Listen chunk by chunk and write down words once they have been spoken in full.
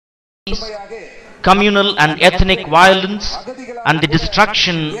communal and ethnic violence, and the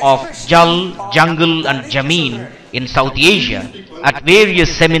destruction of jungle and Jameen in South Asia at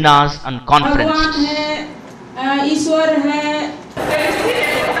various seminars and conferences.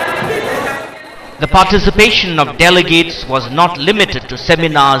 The participation of delegates was not limited to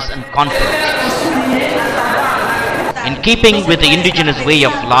seminars and conferences. In keeping with the indigenous way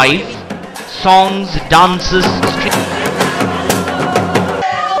of life, songs, dances,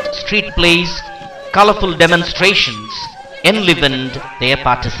 street plays, colorful demonstrations enlivened their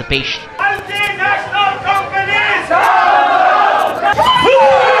participation. Multinational companies!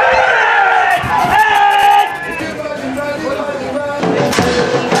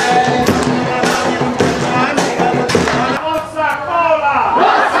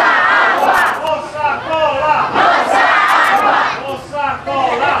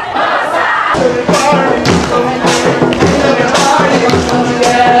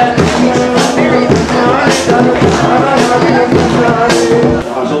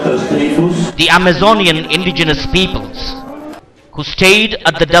 The Amazonian indigenous peoples who stayed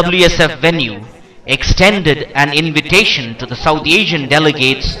at the WSF venue extended an invitation to the South Asian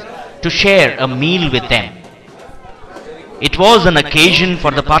delegates to share a meal with them. It was an occasion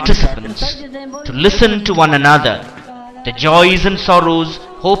for the participants to listen to one another, the joys and sorrows,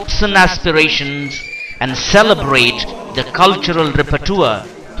 hopes and aspirations, and celebrate the cultural repertoire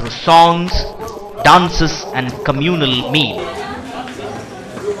through songs, dances, and communal meal.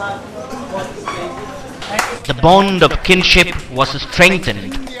 The bond of kinship was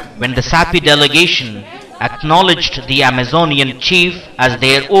strengthened when the SAPI delegation acknowledged the Amazonian chief as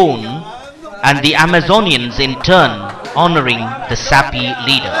their own, and the Amazonians in turn honoring the SAPI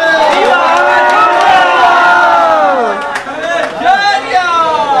leader.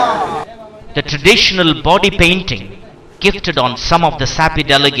 The traditional body painting gifted on some of the SAPI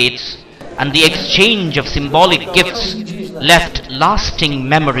delegates and the exchange of symbolic gifts left lasting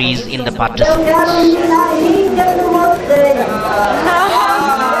memories in the participants.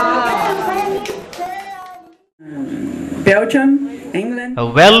 Belgium, England. A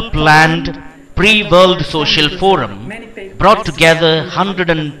well-planned pre-World Social Forum brought together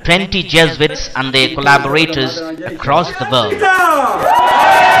 120 Jesuits and their collaborators across the world.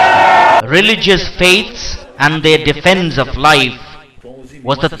 Religious faiths and their defense of life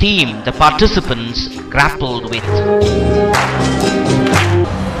was the theme the participants grappled with.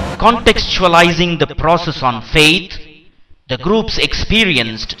 Contextualizing the process on faith, the groups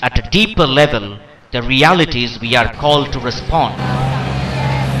experienced at a deeper level the realities we are called to respond.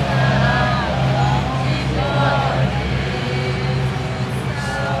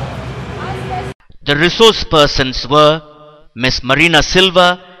 The resource persons were Miss Marina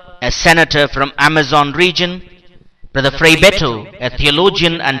Silva, a senator from Amazon region, Brother Frei Beto, a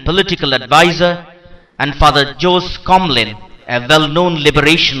theologian and political advisor, and Father Jose Comlin, a well-known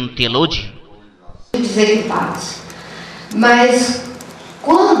liberation theologian. Mas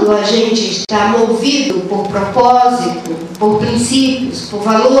quando a gente está movido por propósito, por princípios, por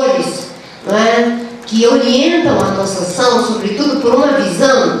valores, não é? Que orientam a nossa ação, sobretudo por uma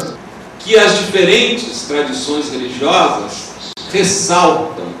visão que as diferentes tradições religiosas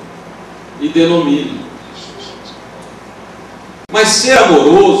ressaltam e denominam. Mas ser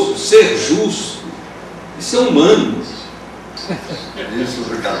amoroso, ser justo, isso é humano. Isso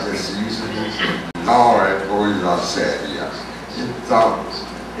do catecismo não é coisa séria. Então,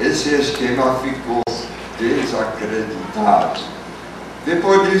 esse esquema ficou desacreditado.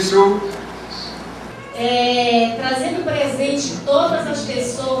 Depois disso, trazendo presente todas as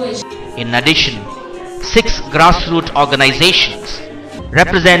pessoas. In addition, 6 grassroots organizations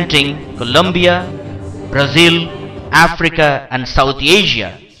representing Colombia, Brazil, Africa and South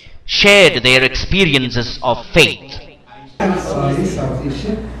Asia shared their experiences of faith.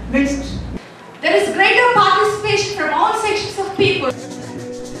 Next. There is greater participation from all sections of people.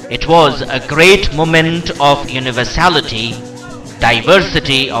 It was a great moment of universality,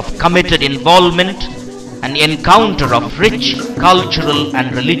 diversity of committed involvement, an encounter of rich cultural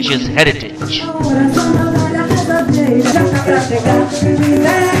and religious heritage.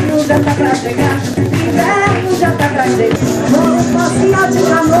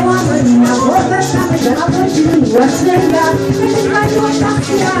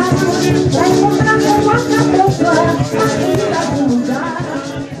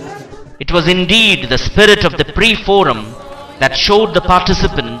 It was indeed the spirit of the pre-forum that showed the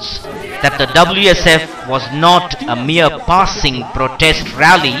participants that the WSF was not a mere passing protest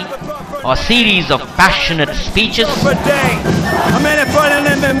rally, or series of passionate speeches,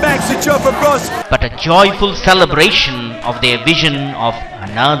 but a joyful celebration of their vision of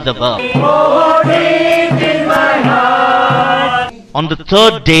another world. On the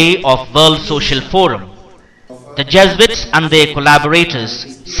third day of World Social Forum, the Jesuits and their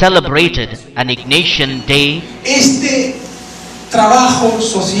collaborators celebrated an Ignatian Day. Este trabajo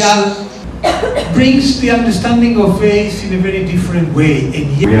social brings the understanding of faith in a very different way.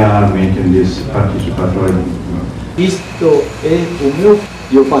 And we are making this participatory movement.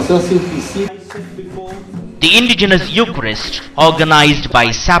 The indigenous Eucharist, organized by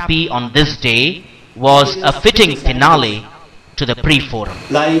SAPI on this day, was a fitting finale to the pre-forum.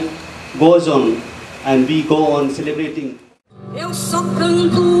 Life goes on and we go on celebrating. Eu só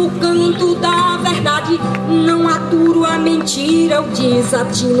canto o canto da verdade, não aturo a mentira, o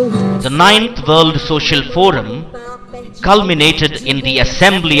desatino. The 9th World Social Forum culminated in the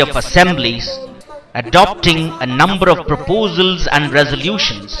Assembly of Assemblies adopting a number of proposals and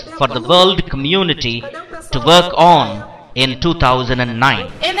resolutions for the world community to work on in 2009.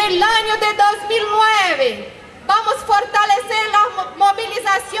 En el año de 2009 vamos a fortalecer las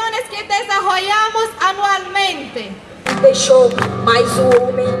movilizaciones que desarrollamos anualmente.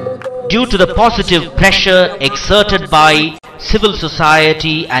 Due to the positive pressure exerted by civil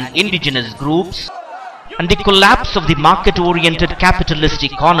society and indigenous groups and the collapse of the market-oriented capitalist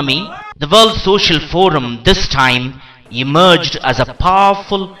economy, the World Social Forum this time emerged as a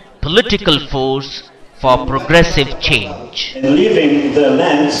powerful political force for progressive change. Leaving the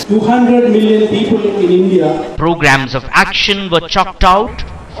lands, 200 million people in India. Programs of action were chalked out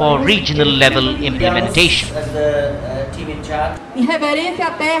for regional level implementation. Em reverência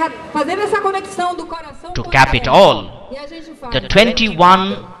à terra, fazendo essa conexão do coração. To cap it all, the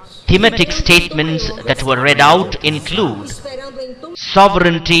 21 thematic statements that were read out include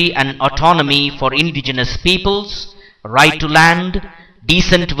sovereignty and autonomy for indigenous peoples, right to land,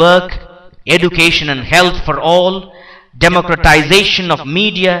 decent work, education and health for all, democratization of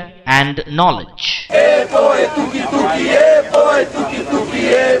media and knowledge.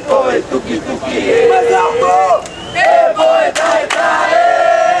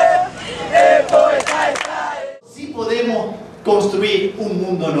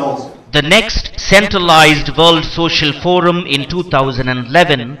 The next centralized World Social Forum in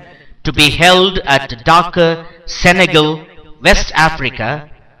 2011, to be held at Dakar, Senegal, West Africa,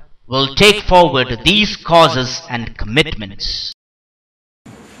 will take forward these causes and commitments.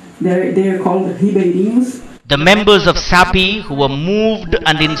 They are called Ribeirinhos. The members of SAPI, who were moved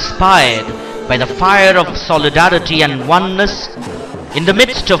and inspired by the fire of solidarity and oneness in the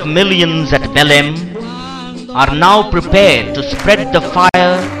midst of millions at Belem, are now prepared to spread the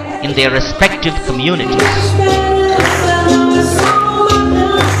fire in their respective communities.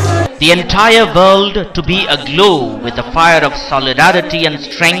 The entire world to be aglow with the fire of solidarity and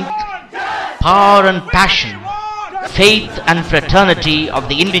strength, power and passion, faith and fraternity of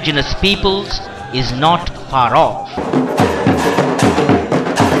the indigenous peoples is not far off.